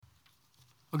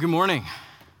Well, good morning.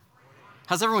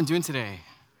 How's everyone doing today?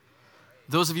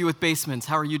 Those of you with basements,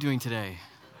 how are you doing today?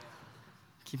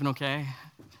 Keeping okay?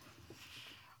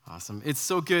 Awesome. It's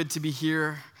so good to be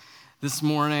here this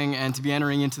morning and to be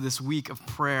entering into this week of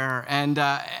prayer. And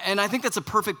I think that's a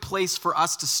perfect place for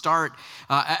us to start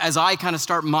as I kind of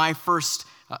start my first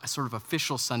sort of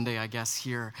official Sunday, I guess,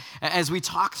 here. As we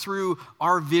talk through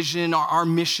our vision, our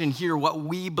mission here, what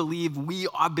we believe we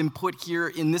have been put here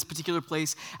in this particular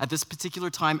place at this particular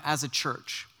time as a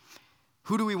church.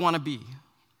 Who do we want to be?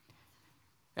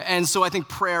 And so I think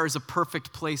prayer is a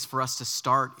perfect place for us to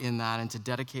start in that and to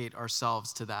dedicate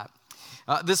ourselves to that.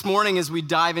 This morning, as we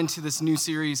dive into this new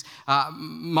series,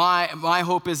 my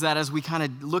hope is that as we kind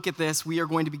of look at this, we are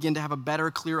going to begin to have a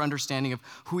better, clear understanding of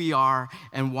who we are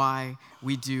and why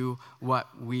we do what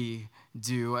we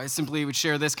do. I simply would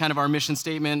share this kind of our mission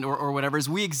statement or whatever, is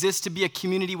we exist to be a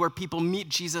community where people meet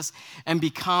Jesus and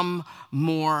become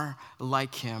more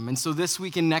like him. And so this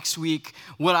week and next week,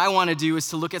 what I want to do is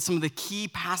to look at some of the key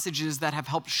passages that have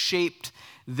helped shape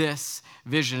this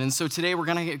vision. And so today we're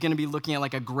going to be looking at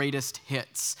like a greatest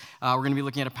hits. We're going to be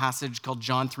looking at a passage called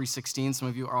John 3:16. Some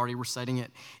of you are already reciting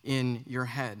it in your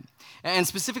head. And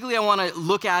specifically, I want to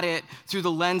look at it through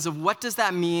the lens of what does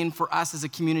that mean for us as a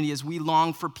community as we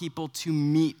long for people to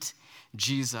meet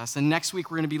Jesus. And next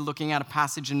week, we're going to be looking at a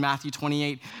passage in Matthew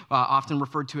 28, often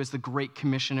referred to as the Great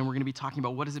Commission, and we're going to be talking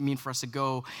about what does it mean for us to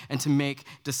go and to make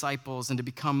disciples and to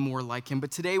become more like him. But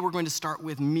today, we're going to start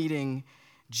with meeting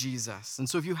Jesus. And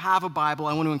so if you have a Bible,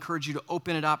 I want to encourage you to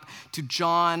open it up to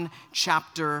John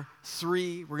chapter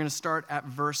 3. We're going to start at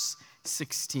verse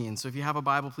 16. So if you have a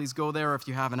Bible, please go there. Or if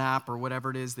you have an app or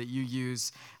whatever it is that you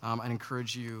use, I'd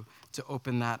encourage you to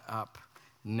open that up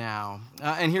now.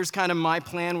 And here's kind of my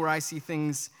plan where I see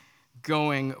things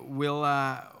going.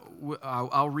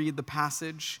 I'll read the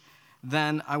passage.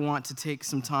 Then I want to take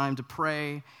some time to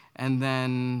pray. And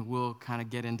then we'll kind of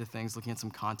get into things, looking at some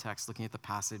context, looking at the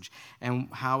passage and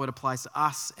how it applies to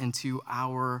us and to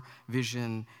our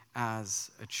vision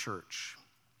as a church.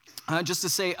 Just to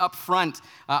say up front,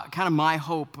 kind of my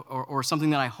hope, or something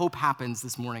that I hope happens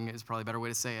this morning is probably a better way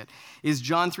to say it, is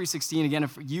John 3:16. Again,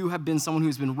 if you have been someone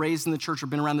who's been raised in the church or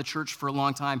been around the church for a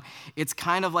long time, it's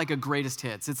kind of like a greatest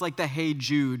hits. It's like the Hey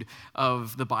Jude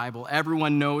of the Bible.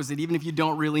 Everyone knows it. Even if you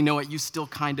don't really know it, you still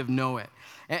kind of know it.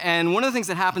 And one of the things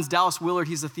that happens, Dallas Willard,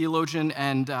 he's a theologian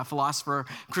and philosopher,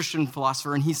 Christian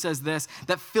philosopher, and he says this,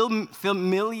 that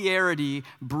familiarity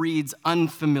breeds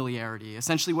unfamiliarity.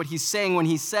 Essentially what he's saying when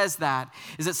he says that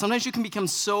is that sometimes you can become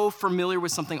so familiar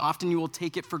with something, often you will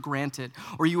take it for granted,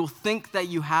 or you will think that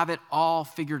you have it all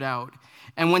figured out.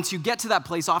 And once you get to that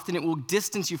place, often it will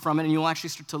distance you from it, and you'll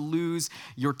actually start to lose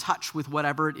your touch with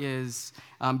whatever it is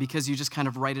because you just kind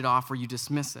of write it off or you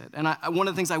dismiss it. And one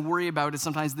of the things I worry about is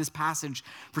sometimes this passage,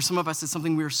 for some of us, is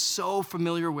something we're so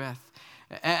familiar with.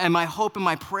 And my hope and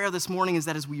my prayer this morning is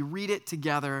that as we read it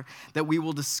together, that we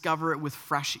will discover it with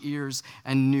fresh ears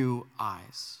and new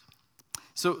eyes.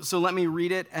 So let me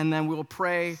read it, and then we'll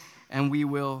pray, and we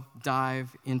will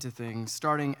dive into things.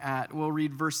 We'll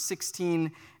read verse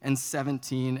 16 and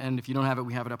 17, and if you don't have it,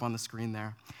 we have it up on the screen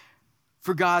there.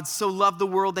 For God so loved the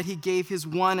world that he gave his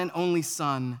one and only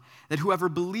Son, that whoever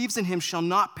believes in him shall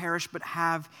not perish but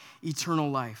have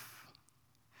eternal life.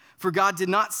 For God did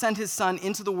not send his Son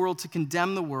into the world to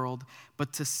condemn the world,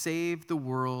 but to save the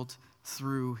world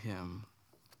through him.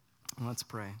 Let's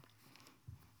pray.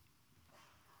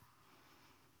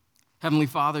 Heavenly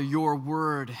Father, your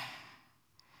word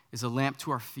is a lamp to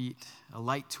our feet, a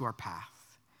light to our path.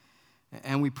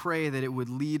 And we pray that it would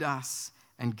lead us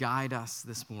and guide us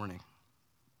this morning.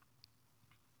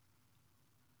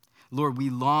 Lord, we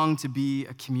long to be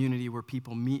a community where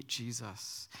people meet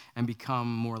Jesus and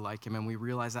become more like him. And we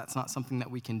realize that's not something that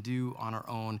we can do on our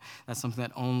own. That's something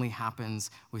that only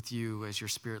happens with you as your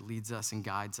Spirit leads us and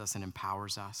guides us and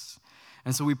empowers us.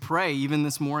 And so we pray even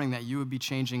this morning that you would be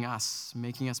changing us,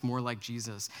 making us more like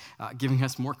Jesus, giving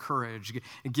us more courage,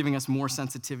 giving us more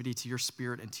sensitivity to your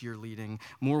Spirit and to your leading,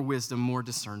 more wisdom, more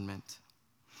discernment.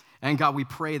 And God, we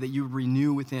pray that you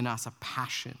renew within us a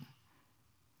passion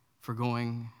for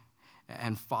going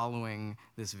and following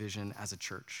this vision as a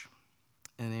church.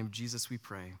 In the name of Jesus we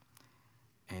pray,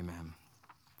 amen.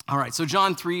 All right, so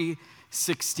John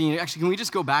 3:16. Actually, can we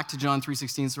just go back to John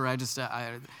 3:16?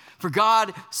 So for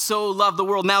God so loved the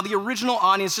world. Now, the original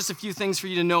audience, just a few things for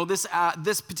you to know. This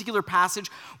particular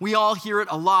passage, we all hear it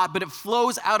a lot, but it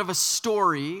flows out of a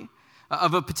story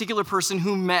of a particular person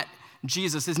who met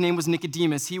Jesus. His name was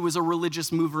Nicodemus. He was a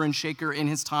religious mover and shaker in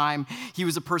his time. He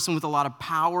was a person with a lot of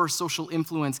power, social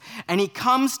influence. And he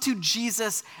comes to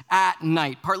Jesus at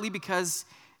night, partly because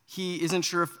he isn't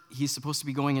sure if he's supposed to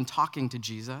be going and talking to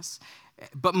Jesus.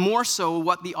 But more so,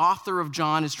 what the author of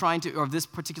John is trying to, or this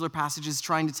particular passage is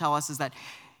trying to tell us, is that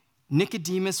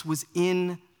Nicodemus was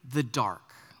in the dark.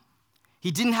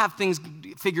 He didn't have things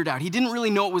figured out. He didn't really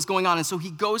know what was going on. And so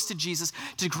he goes to Jesus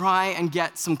to try and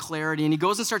get some clarity. And he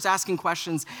goes and starts asking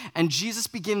questions. And Jesus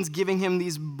begins giving him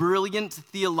these brilliant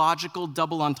theological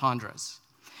double entendres.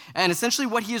 And essentially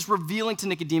what he is revealing to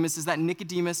Nicodemus is that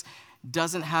Nicodemus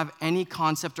doesn't have any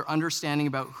concept or understanding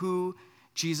about who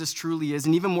Jesus truly is,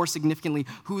 and even more significantly,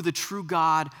 who the true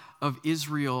God of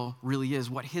Israel really is,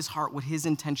 what his heart, what his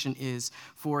intention is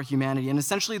for humanity. And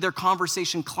essentially their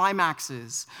conversation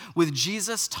climaxes with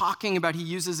Jesus talking about, he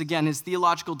uses again his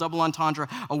theological double entendre,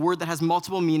 a word that has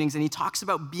multiple meanings, and he talks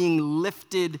about being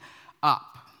lifted up.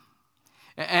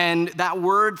 And that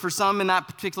word, for some in that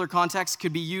particular context,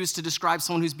 could be used to describe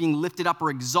someone who's being lifted up or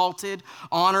exalted,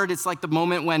 honored. It's like the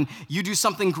moment when you do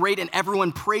something great and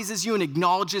everyone praises you and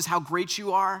acknowledges how great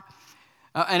you are.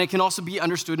 And it can also be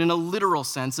understood in a literal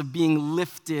sense of being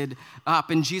lifted up.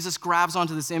 And Jesus grabs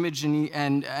onto this image,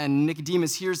 and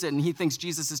Nicodemus hears it, and he thinks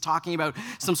Jesus is talking about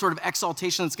some sort of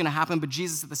exaltation that's going to happen, but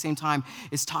Jesus at the same time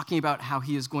is talking about how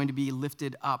he is going to be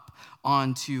lifted up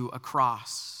onto a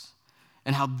cross,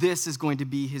 and how this is going to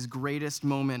be his greatest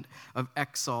moment of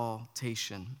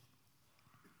exaltation.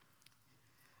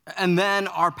 And then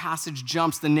our passage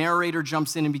jumps, the narrator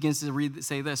jumps in and begins to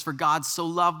say this: "For God so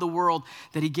loved the world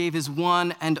that he gave his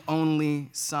one and only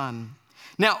Son."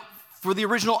 Now, for the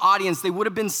original audience, they would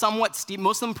have been somewhat steeped.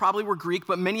 Most of them probably were Greek,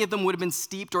 but many of them would have been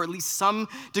steeped, or at least some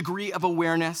degree of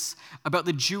awareness about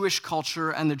the Jewish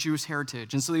culture and the Jewish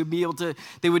heritage. And so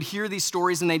they would hear these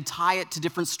stories and they'd tie it to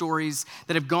different stories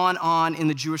that have gone on in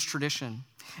the Jewish tradition.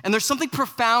 And there's something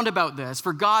profound about this.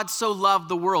 For God so loved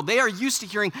the world. They are used to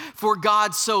hearing, for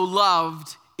God so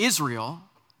loved Israel,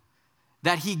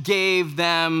 that he gave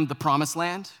them the promised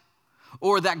land,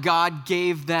 or that God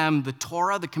gave them the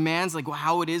Torah, the commands, like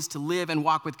how it is to live and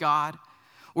walk with God,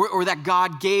 or that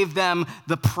God gave them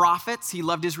the prophets. He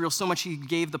loved Israel so much he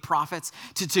gave the prophets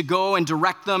to go and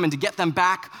direct them and to get them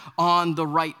back on the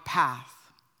right path.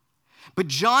 But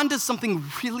John does something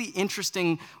really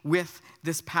interesting with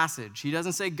this passage. He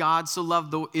doesn't say God so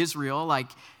loved Israel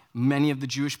like many of the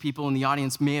Jewish people in the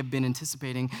audience may have been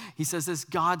anticipating. He says this: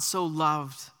 God so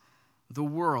loved the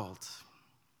world.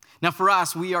 Now for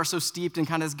us, we are so steeped in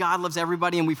kind of God loves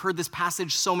everybody, and we've heard this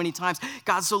passage so many times,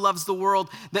 God so loves the world,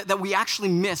 that we actually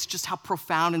miss just how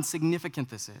profound and significant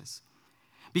this is.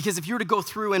 Because if you were to go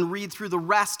through and read through the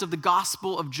rest of the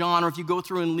Gospel of John, or if you go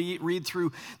through and read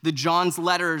through the John's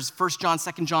letters, 1 John,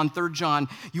 2 John, 3 John,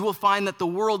 you will find that the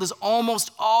world is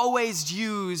almost always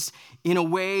used in a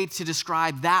way to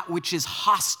describe that which is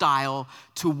hostile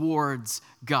towards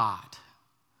God.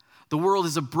 The world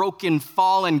is a broken,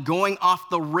 fallen, going off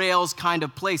the rails kind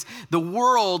of place. The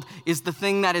world is the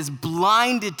thing that is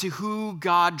blinded to who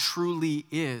God truly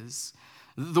is.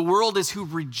 The world is who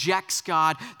rejects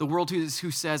God. The world is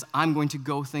who says, I'm going to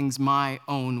go things my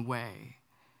own way.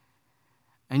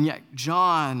 And yet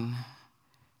John,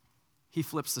 he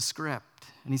flips the script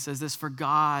and he says this: for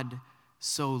God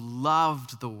so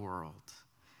loved the world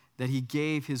that he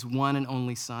gave his one and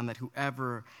only Son, that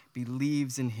whoever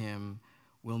believes in him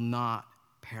will not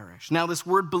perish. Now, this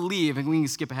word believe, and we can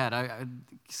skip ahead. I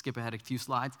skip ahead a few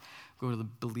slides. Go to the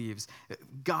believes.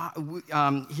 God,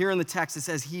 here in the text, it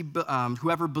says,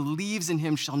 whoever believes in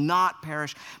him shall not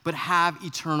perish, but have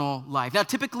eternal life. Now,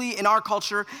 typically in our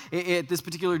culture, at this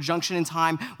particular junction in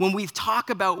time, when we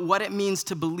talk about what it means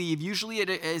to believe, usually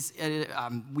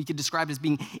we could describe it as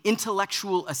being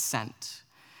intellectual assent.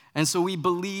 And so we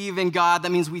believe in God.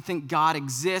 That means we think God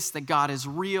exists, that God is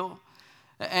real.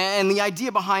 And the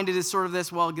idea behind it is sort of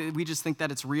this: well, we just think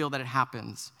that it's real, that it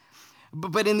happens.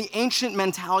 But in the ancient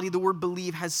mentality, the word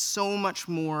believe has so much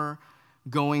more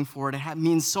going for it. It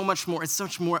means so much more. It's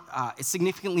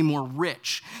significantly more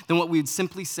rich than what we would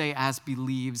simply say as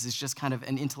believes is just kind of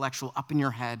an intellectual up in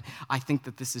your head. I think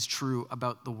that this is true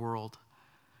about the world.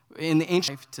 In the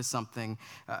ancient life to something,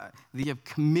 the idea of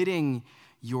committing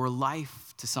your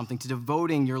life to something, to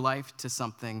devoting your life to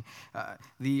something.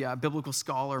 The biblical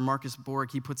scholar Marcus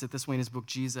Borg, he puts it this way in his book,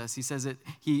 Jesus. He says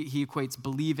he equates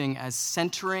believing as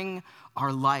centering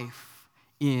our life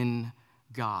in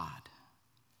God.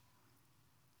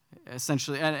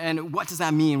 Essentially, and what does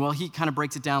that mean? Well, he kind of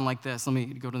breaks it down like this. Let me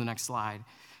go to the next slide.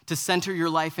 To center your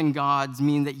life in God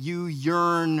means that you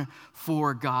yearn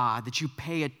for God, that you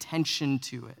pay attention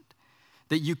to it,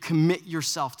 that you commit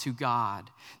yourself to God,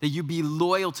 that you be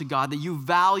loyal to God, that you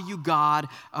value God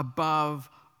above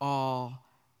all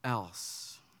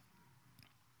else.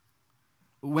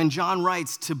 When John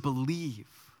writes to believe,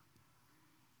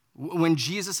 When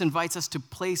Jesus invites us to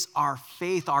place our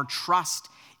faith, our trust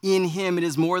in him, it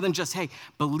is more than just, hey,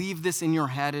 believe this in your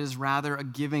head. It is rather a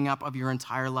giving up of your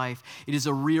entire life. It is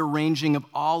a rearranging of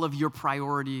all of your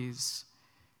priorities.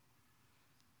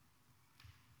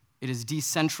 It is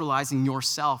decentralizing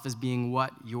yourself as being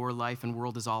what your life and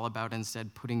world is all about,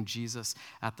 instead putting Jesus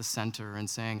at the center and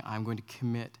saying, I'm going to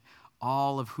commit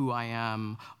all of who I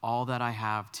am, all that I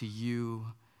have to you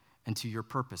and to your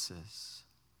purposes.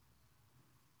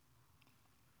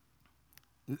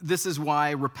 This is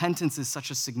why repentance is such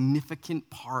a significant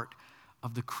part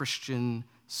of the Christian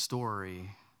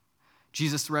story.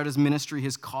 Jesus, throughout his ministry,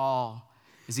 his call,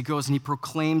 as he goes and he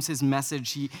proclaims his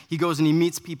message, he goes and he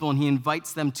meets people and he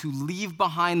invites them to leave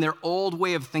behind their old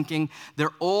way of thinking,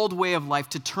 their old way of life,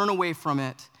 to turn away from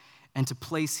it and to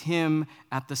place him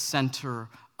at the center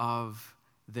of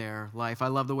their life. I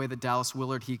love the way that Dallas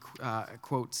Willard, he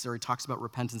talks about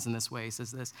repentance in this way. He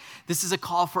says this is a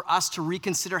call for us to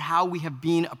reconsider how we have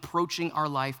been approaching our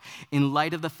life in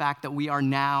light of the fact that we are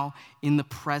now in the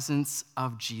presence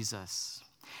of Jesus,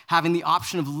 having the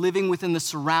option of living within the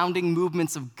surrounding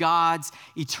movements of God's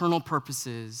eternal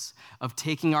purposes, of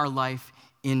taking our life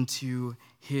into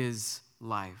his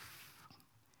life.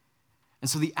 And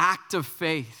so the act of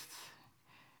faith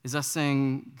is us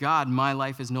saying, God, my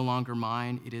life is no longer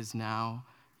mine, it is now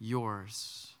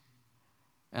yours.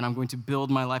 And I'm going to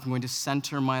build my life, I'm going to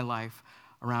center my life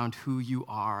around who you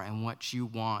are and what you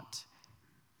want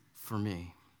for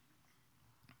me.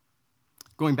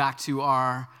 Going back to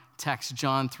our text,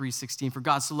 John 3:16, for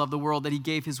God so loved the world that he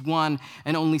gave his one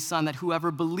and only Son, that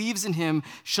whoever believes in him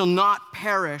shall not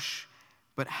perish,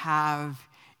 but have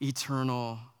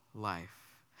eternal life.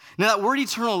 Now that word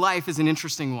eternal life is an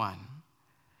interesting one.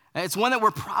 It's one that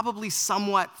we're probably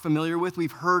somewhat familiar with. We've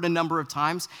heard a number of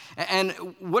times. And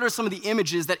what are some of the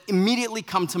images that immediately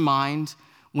come to mind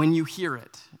when you hear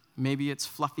it? Maybe it's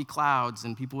fluffy clouds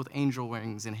and people with angel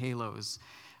wings and halos.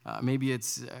 Maybe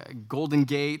it's golden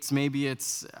gates. Maybe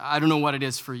it's, I don't know what it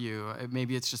is for you.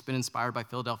 Maybe it's just been inspired by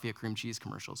Philadelphia cream cheese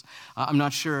commercials. I'm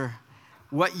not sure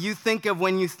what you think of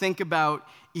when you think about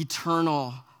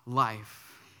eternal life.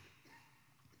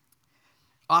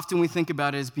 Often we think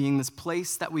about it as being this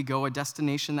place that we go, a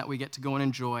destination that we get to go and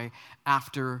enjoy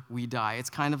after we die. It's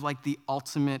kind of like the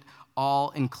ultimate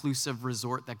all-inclusive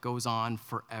resort that goes on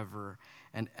forever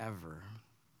and ever.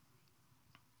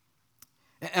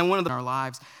 And one of our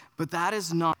lives, but that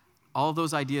is not, all of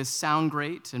those ideas sound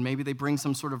great, and maybe they bring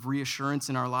some sort of reassurance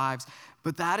in our lives,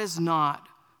 but that is not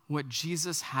what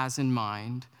Jesus has in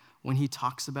mind when he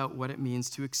talks about what it means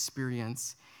to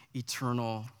experience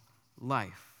eternal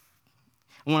life.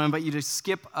 I want to invite you to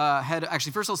skip ahead.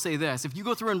 Actually, first I'll say this. If you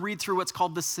go through and read through what's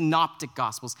called the Synoptic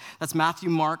Gospels, that's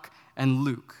Matthew, Mark, and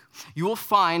Luke, you will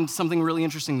find something really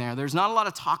interesting there. There's not a lot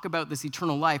of talk about this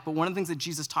eternal life, but one of the things that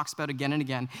Jesus talks about again and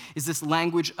again is this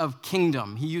language of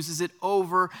kingdom. He uses it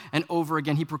over and over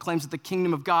again. He proclaims that the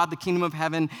kingdom of God, the kingdom of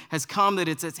heaven has come, that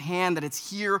it's at hand, that it's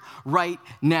here right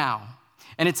now,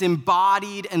 and it's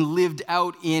embodied and lived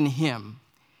out in him.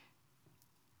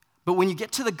 But when you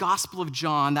get to the Gospel of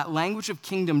John, that language of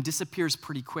kingdom disappears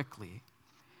pretty quickly.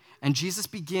 And Jesus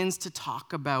begins to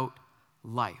talk about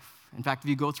life. In fact, if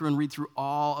you go through and read through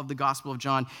all of the Gospel of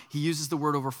John, he uses the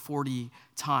word over 40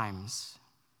 times.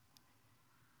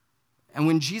 And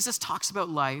when Jesus talks about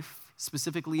life,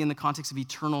 specifically in the context of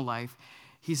eternal life,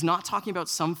 he's not talking about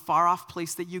some far-off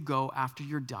place that you go after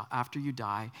you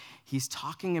die. He's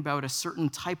talking about a certain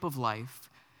type of life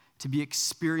to be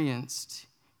experienced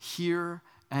here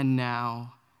and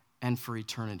now, and for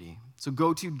eternity. So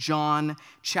go to John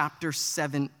chapter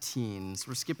 17. So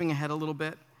we're skipping ahead a little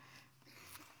bit.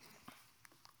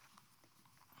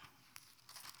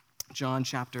 John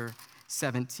chapter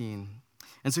 17.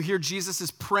 And so here Jesus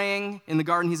is praying in the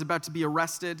garden. He's about to be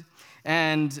arrested.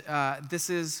 And this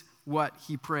is what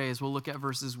he prays. We'll look at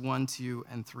verses 1, 2,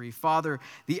 and 3. Father,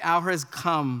 the hour has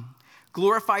come.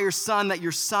 Glorify your Son, that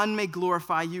your Son may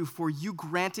glorify you, for you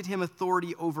granted him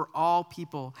authority over all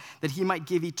people, that he might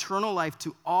give eternal life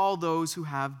to all those who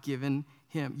have given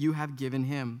him. You have given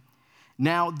him.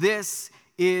 Now this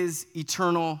is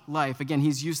eternal life. Again,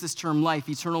 he's used this term life,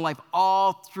 eternal life,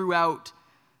 all throughout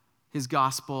his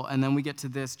gospel. And then we get to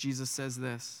this. Jesus says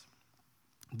this.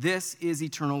 This is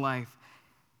eternal life,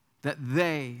 that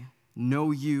they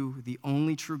know you, the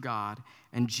only true God,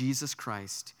 and Jesus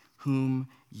Christ, whom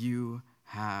you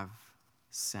have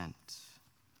sent.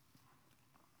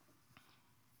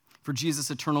 For Jesus,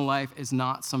 eternal life is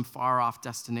not some far-off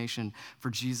destination.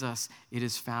 For Jesus, it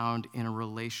is found in a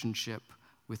relationship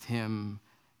with him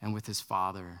and with his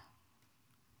Father.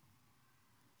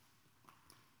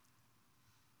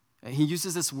 He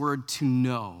uses this word to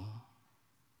know.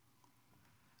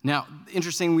 Now,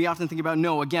 interesting, we often think about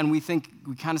know. Again, we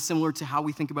kind of similar to how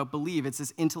we think about believe. It's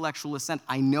this intellectual assent.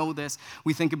 I know this.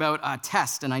 We think about a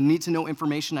test, and I need to know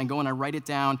information. I go and I write it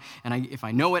down, and if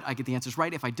I know it, I get the answers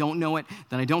right. If I don't know it,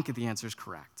 then I don't get the answers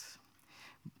correct.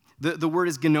 The word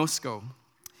is gnosko,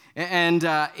 and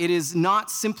it is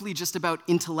not simply just about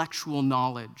intellectual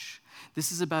knowledge.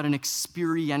 This is about an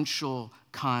experiential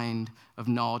kind of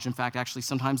knowledge. In fact, actually,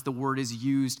 sometimes the word is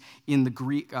used in the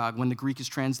Greek, when the Greek is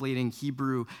translating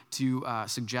Hebrew to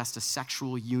suggest a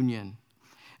sexual union.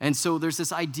 And so there's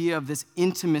this idea of this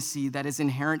intimacy that is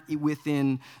inherent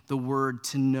within the word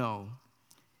to know.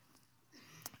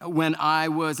 When I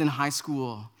was in high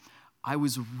school, I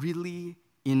was really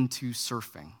into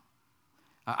surfing.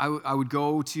 I would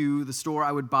go to the store,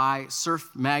 I would buy surf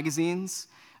magazines.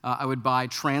 I would buy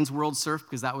Trans World Surf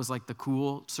because that was like the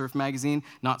cool surf magazine,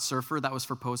 not Surfer, that was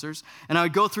for posers. And I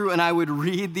would go through and I would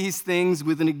read these things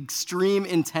with an extreme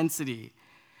intensity.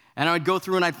 And I would go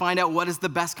through and I'd find out what is the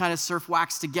best kind of surf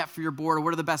wax to get for your board, or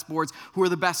what are the best boards, who are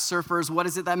the best surfers, what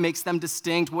is it that makes them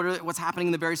distinct, what's happening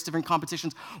in the various different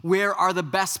competitions, where are the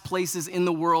best places in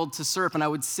the world to surf. And I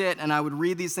would sit and I would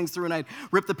read these things through and I'd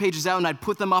rip the pages out and I'd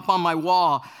put them up on my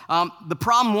wall. The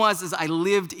problem was I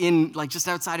lived in just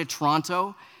outside of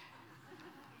Toronto.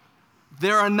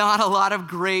 There are not a lot of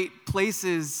great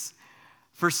places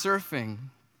for surfing.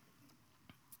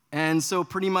 And so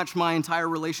pretty much my entire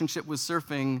relationship with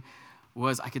surfing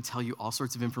was I could tell you all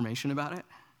sorts of information about it.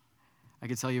 I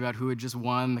could tell you about who had just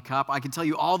won the cup. I could tell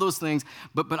you all those things,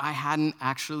 but I hadn't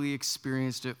actually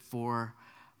experienced it for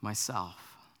myself.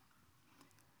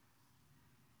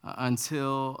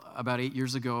 Until about 8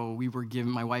 years ago, we were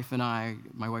given, my wife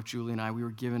Julie and I, we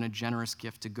were given a generous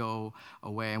gift to go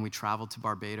away, and we traveled to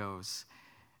Barbados,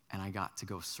 and I got to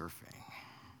go surfing.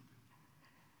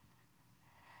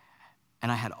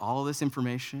 And I had all this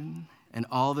information and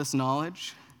all this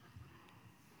knowledge,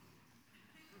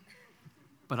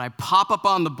 but I pop up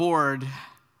on the board.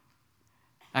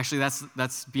 Actually,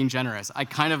 that's being generous. I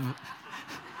kind of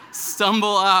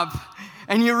stumble up,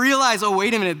 and you realize, oh,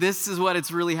 wait a minute, this is what it's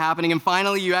really happening. And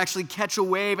finally, you actually catch a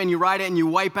wave, and you ride it, and you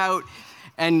wipe out,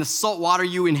 and the salt water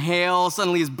you inhale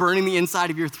suddenly is burning the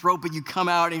inside of your throat, but you come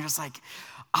out, and you're just like,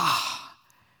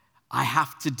 I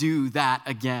have to do that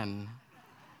again.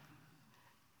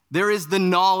 There is the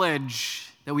knowledge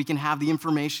that we can have, the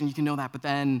information, you can know that, but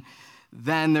then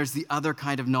there's the other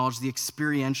kind of knowledge, the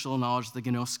experiential knowledge, the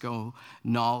gnosko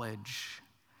knowledge.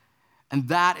 And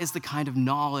that is the kind of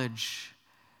knowledge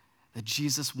that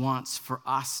Jesus wants for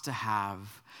us to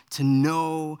have, to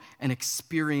know and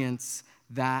experience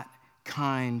that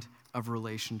kind of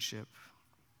relationship.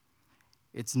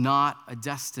 It's not a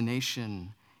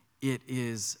destination, it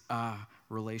is a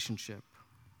relationship.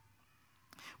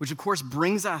 Which, of course,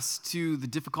 brings us to the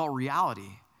difficult reality.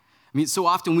 I mean, so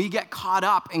often we get caught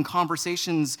up in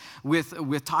conversations with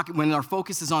talking when our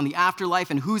focus is on the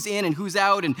afterlife and who's in and who's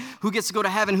out and who gets to go to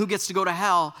heaven, who gets to go to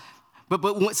hell.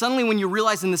 But suddenly when you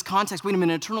realize in this context, wait a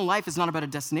minute, eternal life is not about a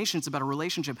destination, it's about a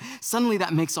relationship. Suddenly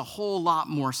that makes a whole lot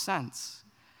more sense.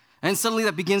 And suddenly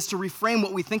that begins to reframe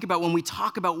what we think about when we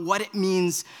talk about what it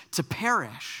means to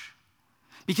perish.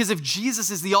 Because if Jesus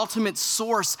is the ultimate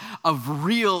source of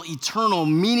real, eternal,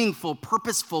 meaningful,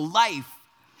 purposeful life,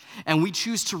 and we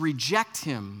choose to reject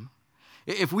him,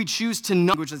 if we choose to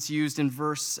know language that's used in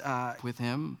verse with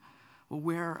him, well,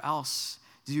 where else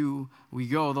do we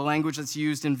go? The language that's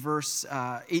used in verse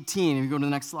 18, if you go to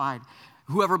the next slide,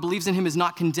 whoever believes in him is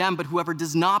not condemned, but whoever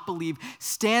does not believe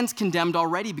stands condemned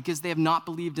already because they have not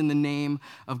believed in the name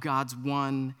of God's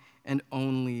one and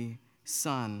only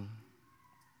Son.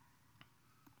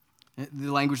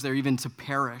 The language there, even to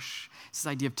perish, it's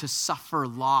this idea of to suffer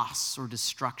loss or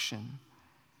destruction.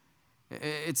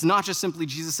 It's not just simply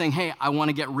Jesus saying, hey, I want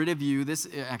to get rid of you.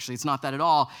 It's not that at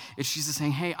all. It's Jesus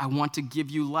saying, hey, I want to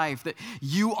give you life. That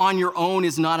you on your own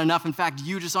is not enough. In fact,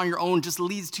 you just on your own just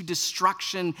leads to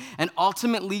destruction and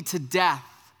ultimately to death.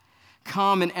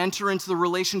 Come and enter into the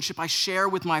relationship I share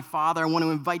with my Father. I want to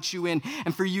invite you in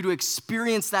and for you to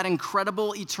experience that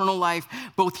incredible eternal life,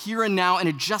 both here and now, and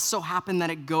it just so happened that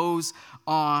it goes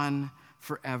on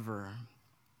forever.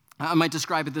 I might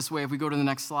describe it this way if we go to the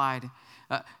next slide.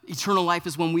 Eternal life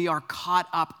is when we are caught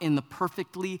up in the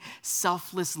perfectly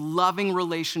selfless, loving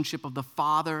relationship of the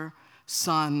Father,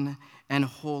 Son, and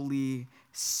Holy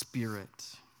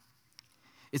Spirit.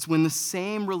 It's when the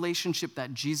same relationship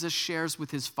that Jesus shares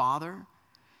with his Father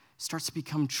starts to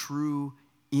become true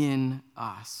in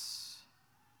us.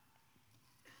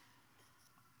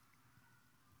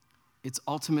 It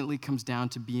ultimately comes down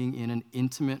to being in an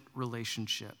intimate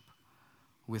relationship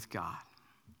with God.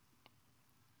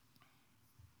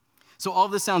 So all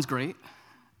this sounds great,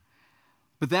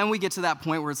 but then we get to that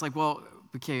point where it's like, well,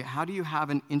 okay, how do you have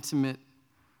an intimate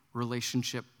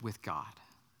relationship with God?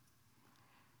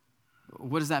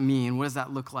 What does that mean? What does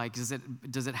that look like? Does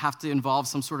it have to involve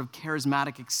some sort of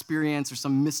charismatic experience or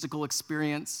some mystical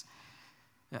experience?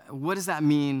 What does that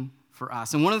mean for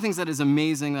us? And one of the things that is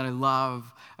amazing that I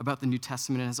love about the New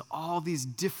Testament is all these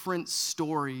different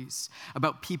stories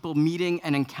about people meeting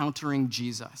and encountering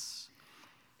Jesus.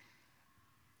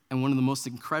 And one of the most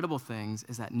incredible things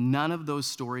is that none of those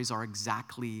stories are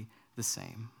exactly the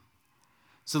same.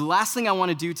 So the last thing I want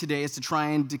to do today is to try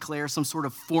and declare some sort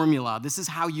of formula. This is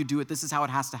how you do it. This is how it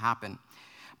has to happen.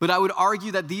 But I would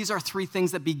argue that these are three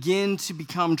things that begin to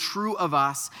become true of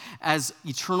us as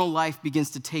eternal life begins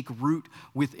to take root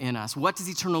within us. What does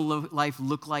eternal life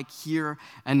look like here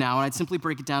and now? And I'd simply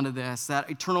break it down to this, that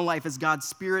eternal life as God's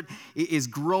Spirit is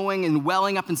growing and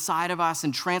welling up inside of us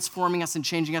and transforming us and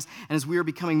changing us. And as we are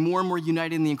becoming more and more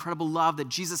united in the incredible love that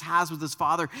Jesus has with his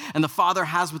Father and the Father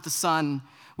has with the Son,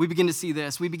 we begin to see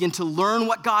this. We begin to learn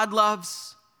what God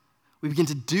loves. We begin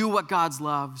to do what God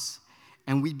loves.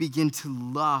 And we begin to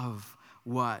love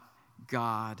what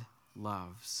God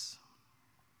loves.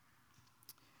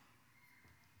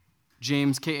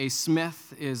 James K.A.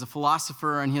 Smith is a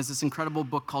philosopher, and he has this incredible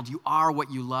book called You Are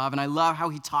What You Love. And I love how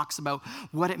he talks about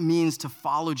what it means to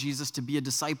follow Jesus, to be a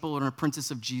disciple or an apprentice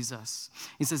of Jesus.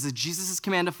 He says that Jesus'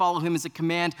 command to follow him is a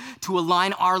command to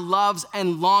align our loves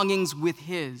and longings with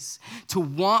his, to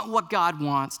want what God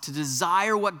wants, to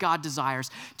desire what God desires,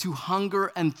 to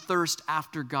hunger and thirst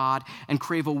after God, and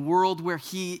crave a world where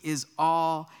he is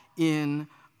all in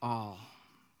all.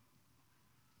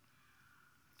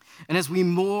 And as we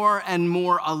more and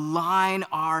more align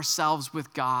ourselves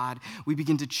with God, we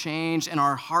begin to change, and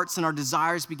our hearts and our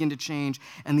desires begin to change.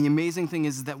 And the amazing thing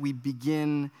is that we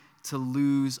begin to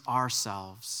lose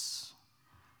ourselves.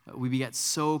 We get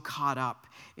so caught up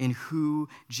in who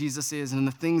Jesus is and in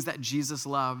the things that Jesus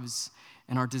loves,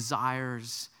 and our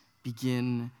desires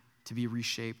begin to be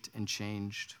reshaped and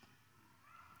changed.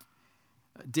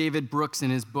 David Brooks, in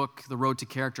his book, The Road to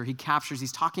Character,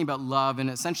 he's talking about love and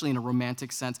essentially in a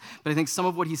romantic sense. But I think some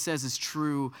of what he says is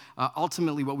true.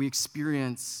 Ultimately, what we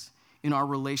experience in our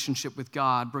relationship with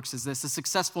God, Brooks says this, a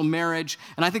successful marriage,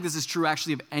 and I think this is true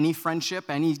actually of any friendship,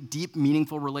 any deep,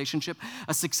 meaningful relationship.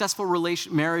 A successful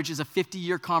marriage is a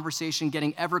 50-year conversation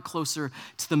getting ever closer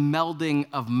to the melding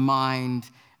of mind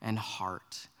and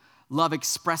heart. Love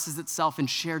expresses itself in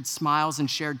shared smiles and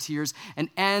shared tears and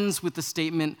ends with the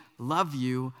statement, love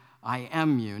you, I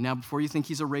am you. Now, before you think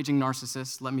he's a raging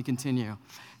narcissist, let me continue.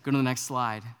 Go to the next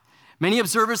slide. Many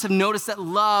observers have noticed that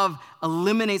love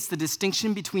eliminates the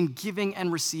distinction between giving and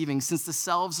receiving, since the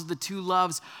selves of the two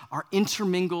loves are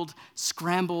intermingled,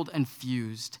 scrambled, and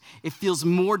fused. It feels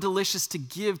more delicious to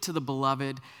give to the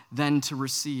beloved than to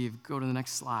receive. Go to the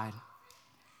next slide.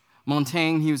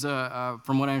 Montaigne, he was,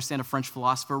 from what I understand, a French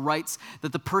philosopher, writes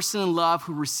that the person in love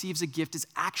who receives a gift is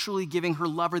actually giving her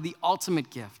lover the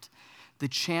ultimate gift, the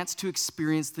chance to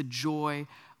experience the joy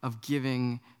of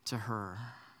giving to her.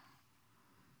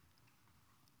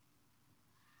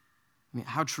 I mean,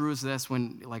 how true is this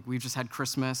when, we've just had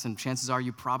Christmas and chances are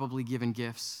you've probably given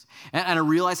gifts. And I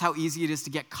realize how easy it is to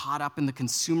get caught up in the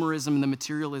consumerism and the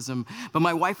materialism. But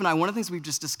my wife and I, one of the things we've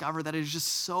just discovered that it is just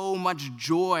so much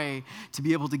joy to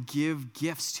be able to give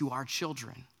gifts to our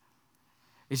children.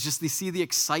 It's just, they see the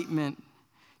excitement,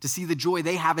 to see the joy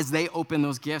they have as they open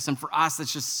those gifts. And for us,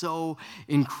 that's just so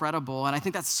incredible. And I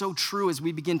think that's so true as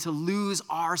we begin to lose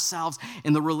ourselves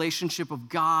in the relationship of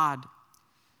God.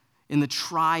 In the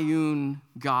triune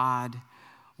God,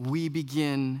 we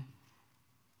begin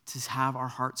to have our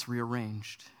hearts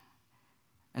rearranged.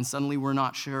 And suddenly we're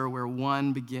not sure where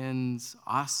one begins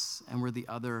us and where the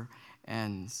other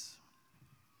ends.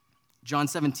 John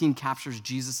 17 captures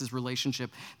Jesus'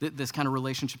 relationship, this kind of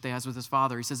relationship that he has with his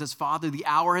Father. He says, Father, the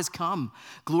hour has come.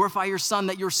 Glorify your Son,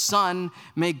 that your Son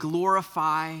may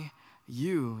glorify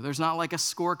you. There's not like a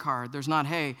scorecard. There's not,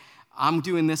 hey, I'm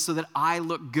doing this so that I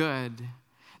look good.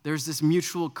 There's this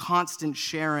mutual constant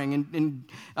sharing. And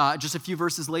just a few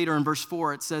verses later in verse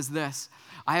 4, it says this,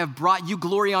 I have brought you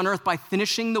glory on earth by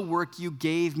finishing the work you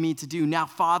gave me to do. Now,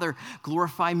 Father,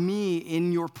 glorify me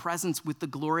in your presence with the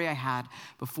glory I had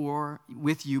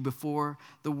with you before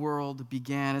the world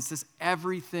began. It's this,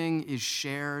 everything is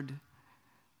shared.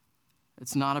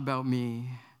 It's not about me.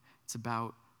 It's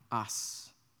about us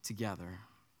together.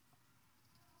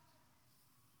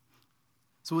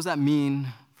 So what does that mean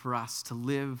for us to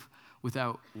live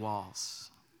without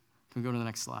walls? Can we go to the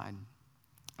next slide?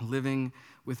 Living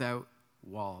without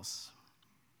walls.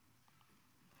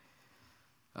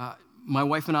 My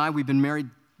wife and I, we've been married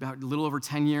about a little over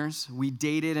 10 years. We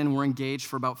dated and were engaged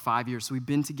for about 5 years. So we've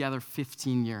been together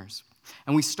 15 years.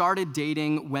 And we started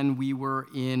dating when we were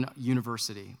in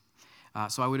university.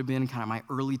 So I would have been kind of my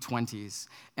early 20s.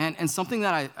 And something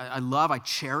that I love, I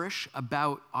cherish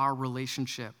about our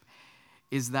relationship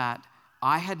is that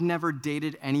I had never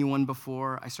dated anyone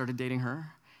before I started dating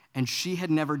her, and she had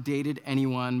never dated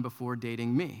anyone before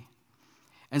dating me.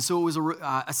 And so it was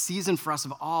a season for us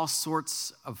of all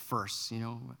sorts of firsts,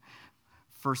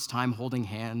 First time holding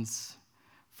hands,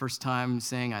 first time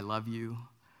saying I love you,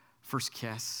 first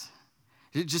kiss.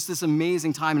 Just this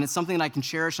amazing time, and it's something that I can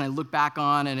cherish and I look back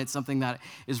on, and it's something that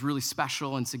is really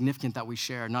special and significant that we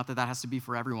share. Not that that has to be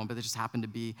for everyone, but it just happened to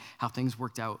be how things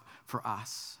worked out for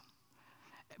us.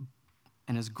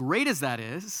 And as great as that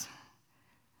is,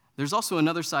 there's also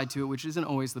another side to it which isn't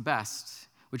always the best,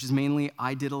 which is mainly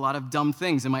I did a lot of dumb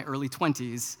things in my early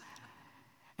 20s.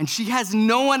 And she has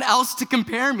no one else to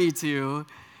compare me to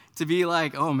be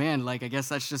like, oh man, I guess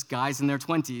that's just guys in their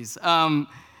 20s.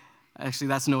 Actually,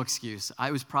 that's no excuse.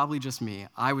 It was probably just me.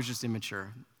 I was just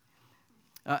immature.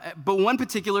 But one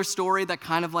particular story that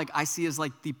kind of I see as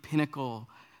the pinnacle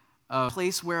of a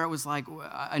place where it was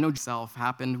I know itself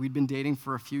happened. We'd been dating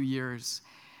for a few years.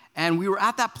 And we were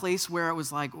at that place where it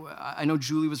was I know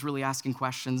Julie was really asking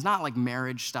questions, not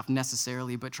marriage stuff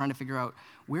necessarily, but trying to figure out,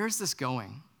 where is this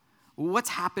going? What's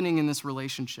happening in this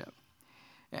relationship?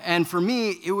 And for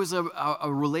me, it was a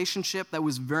relationship that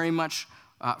was very much,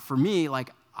 for me,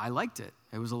 I liked it.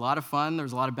 It was a lot of fun. There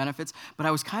was a lot of benefits. But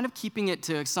I was kind of keeping it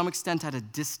to some extent at a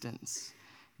distance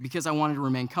because I wanted to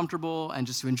remain comfortable and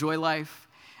just to enjoy life.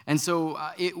 And so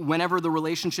whenever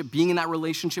being in that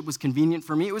relationship was convenient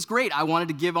for me, it was great. I wanted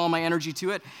to give all my energy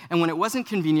to it. And when it wasn't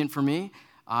convenient for me,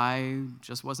 I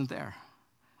just wasn't there.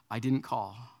 I didn't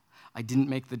call. I didn't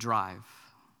make the drive.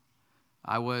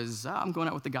 I'm going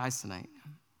out with the guys tonight.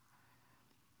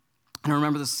 And I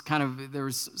remember there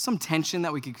was some tension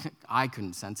that I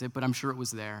couldn't sense it, but I'm sure it was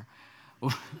there.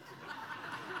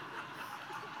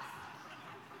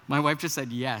 My wife just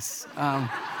said yes.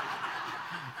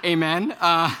 Amen. And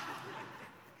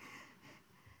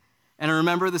I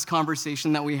remember this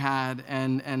conversation that we had,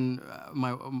 and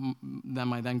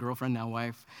my then girlfriend, now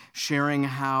wife, sharing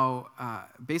how,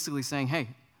 basically saying, hey,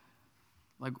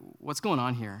 what's going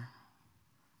on here?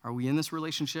 Are we in this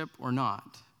relationship or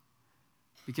not?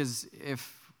 Because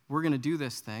if we're going to do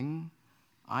this thing,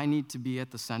 I need to be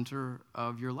at the center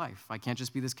of your life. I can't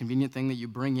just be this convenient thing that you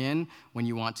bring in when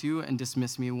you want to and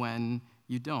dismiss me when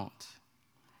you don't.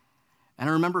 And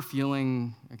I remember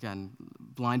feeling, again,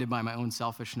 blinded by my own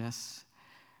selfishness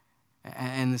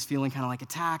and this feeling kind of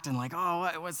attacked and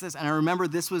oh, what's this? And I remember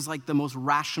this was the most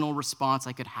rational response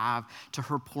I could have to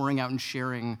her pouring out and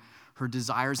sharing her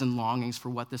desires and longings for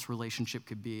what this relationship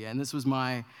could be. And this was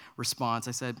my response.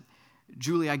 I said,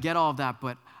 Julie, I get all of that,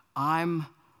 but I'm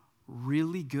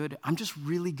just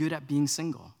really good at being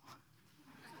single.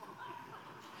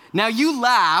 Now you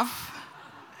laugh.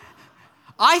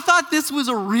 I thought this was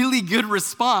a really good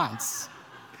response.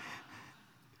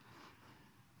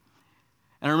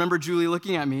 And I remember Julie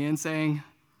looking at me and saying,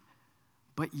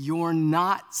 but you're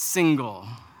not single.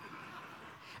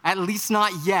 At least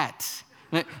not yet.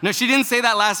 No, she didn't say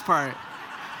that last part.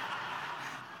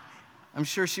 I'm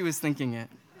sure she was thinking it.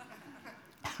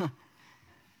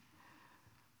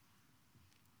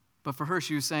 But for her,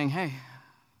 she was saying, hey,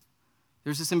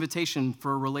 there's this invitation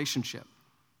for a relationship.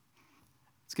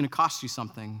 It's going to cost you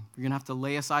something. You're going to have to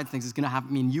lay aside things. It's going to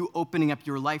mean you opening up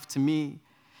your life to me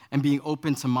and being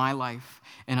open to my life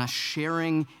and us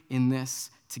sharing in this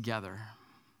together.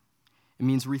 It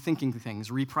means rethinking things,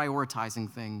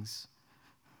 reprioritizing things.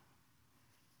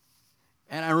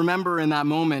 And I remember in that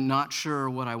moment not sure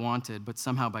what I wanted, but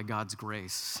somehow by God's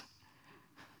grace,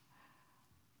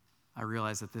 I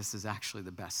realized that this is actually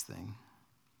the best thing.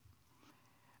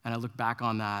 And I look back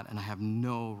on that and I have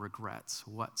no regrets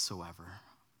whatsoever.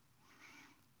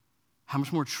 How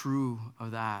much more true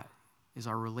of that is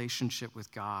our relationship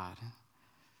with God?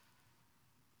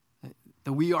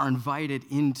 That we are invited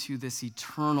into this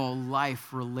eternal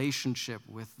life relationship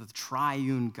with the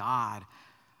triune God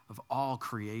of all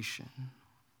creation.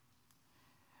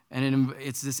 And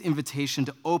it's this invitation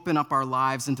to open up our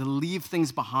lives and to leave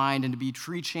things behind and to be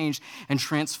changed and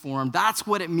transformed. That's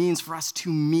what it means for us to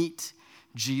meet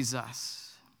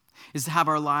Jesus, is to have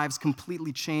our lives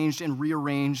completely changed and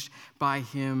rearranged by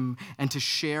him and to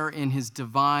share in his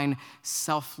divine,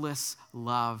 selfless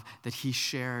love that he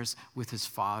shares with his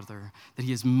Father, that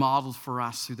he has modeled for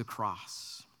us through the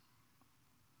cross.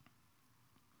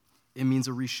 It means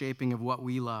a reshaping of what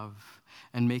we love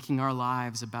and making our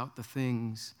lives about the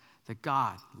things that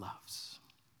God loves.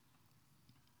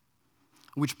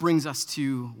 Which brings us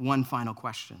to one final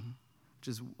question, which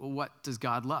is, what does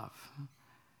God love?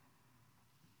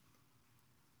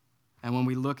 And when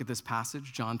we look at this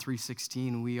passage, John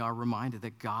 3:16, we are reminded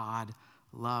that God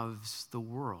loves the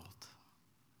world.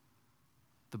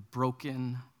 The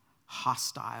broken,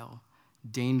 hostile,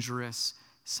 dangerous,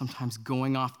 sometimes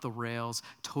going off the rails,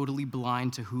 totally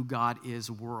blind to who God is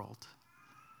world.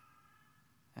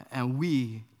 And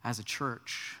we, as a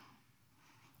church,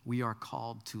 we are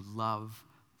called to love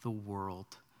the world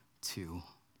too.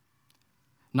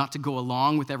 Not to go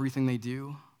along with everything they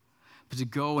do, but to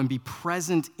go and be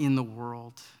present in the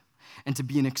world and to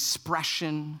be an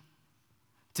expression,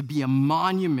 to be a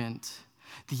monument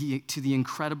to the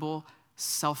incredible,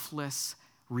 selfless,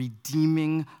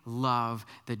 redeeming love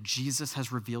that Jesus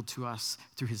has revealed to us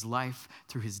through his life,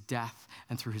 through his death,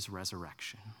 and through his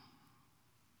resurrection.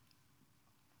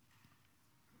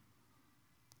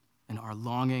 And our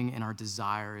longing and our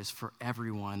desire is for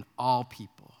everyone, all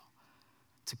people,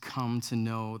 to come to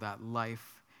know that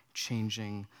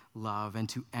life-changing love and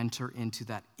to enter into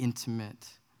that intimate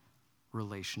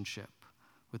relationship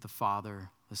with the Father,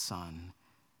 the Son,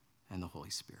 and the Holy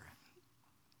Spirit.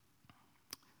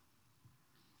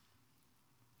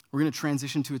 We're going to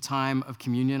transition to a time of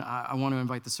communion. I want to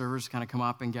invite the servers to kind of come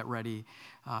up and get ready.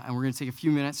 And we're going to take a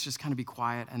few minutes, just kind of be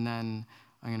quiet, and then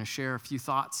I'm going to share a few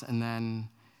thoughts, and then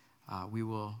we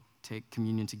will take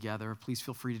communion together. Please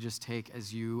feel free to just take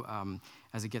as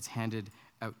it gets handed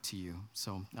out to you.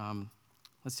 So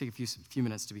let's take a few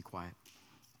minutes to be quiet.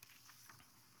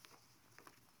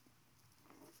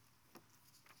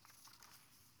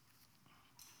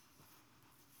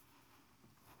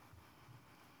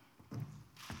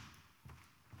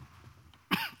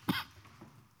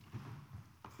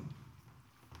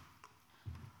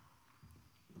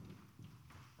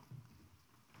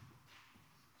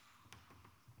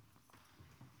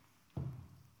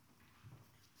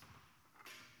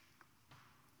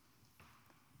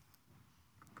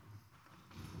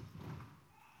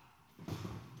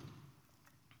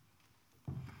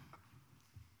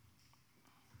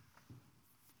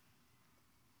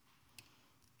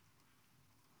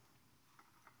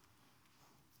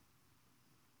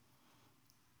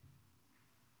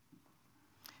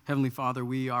 Heavenly Father,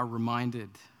 we are reminded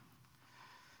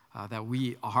that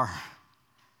we are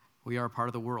a part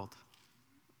of the world,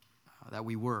 that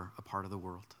we were a part of the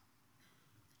world,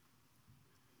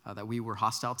 that we were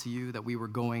hostile to you, that we were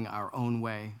going our own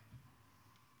way,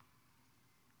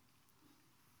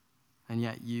 and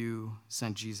yet you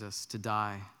sent Jesus to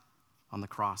die on the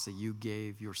cross, that you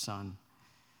gave your Son,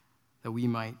 that we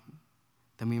might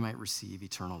receive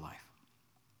eternal life.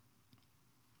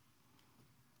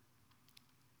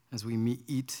 As we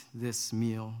eat this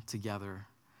meal together,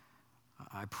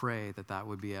 I pray that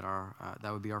would be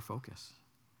our focus.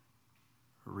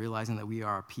 Realizing that we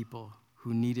are a people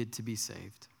who needed to be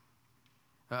saved,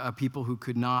 a people who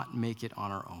could not make it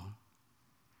on our own.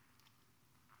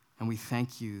 And we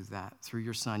thank you that through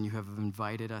your Son, you have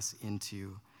invited us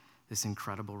into this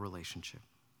incredible relationship.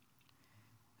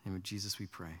 In the name of Jesus we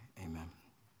pray, amen.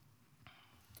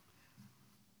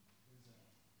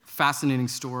 Fascinating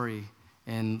story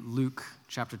in Luke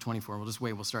chapter 24.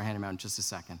 We'll start handing them out in just a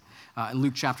second. In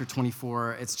Luke chapter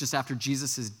 24, it's just after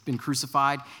Jesus has been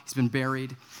crucified, he's been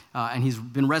buried, and he's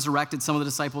been resurrected. Some of the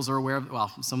disciples are aware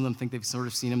of, some of them think they've sort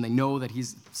of seen him. They know that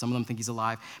some of them think he's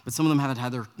alive, but some of them haven't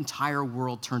had their entire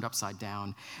world turned upside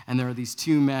down. And there are these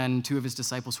two of his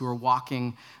disciples who are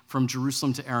walking from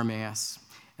Jerusalem to Emmaus,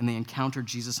 and they encounter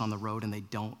Jesus on the road, and they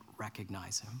don't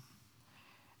recognize him.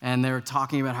 And they're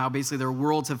talking about how basically their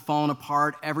worlds have fallen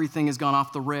apart, everything has gone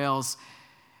off the rails,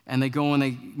 and they go and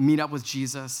they meet up with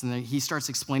Jesus, and he starts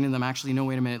explaining to them, actually, no,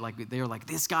 wait a minute, they're like,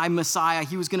 this guy, Messiah,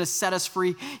 he was going to set us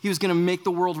free, he was going to make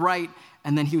the world right,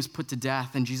 and then he was put to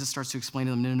death, and Jesus starts to explain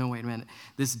to them, no, wait a minute,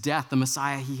 this death, the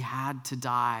Messiah, he had to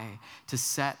die to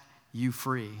set you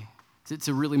free,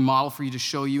 to really model for you, to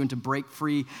show you, and to break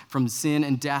free from sin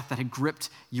and death that had gripped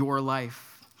your life.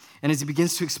 And as he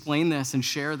begins to explain this and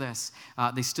share this,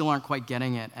 they still aren't quite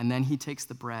getting it. And then he takes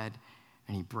the bread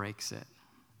and he breaks it.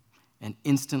 And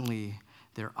instantly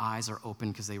their eyes are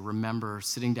open because they remember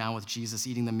sitting down with Jesus,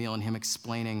 eating the meal, and him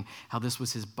explaining how this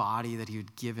was his body that he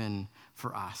had given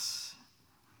for us.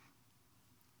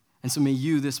 And so may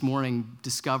you this morning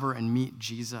discover and meet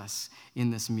Jesus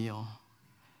in this meal,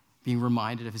 being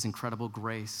reminded of his incredible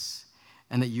grace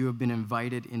and that you have been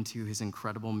invited into his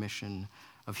incredible mission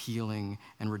of healing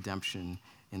and redemption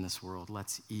in this world.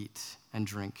 Let's eat and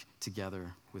drink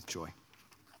together with joy.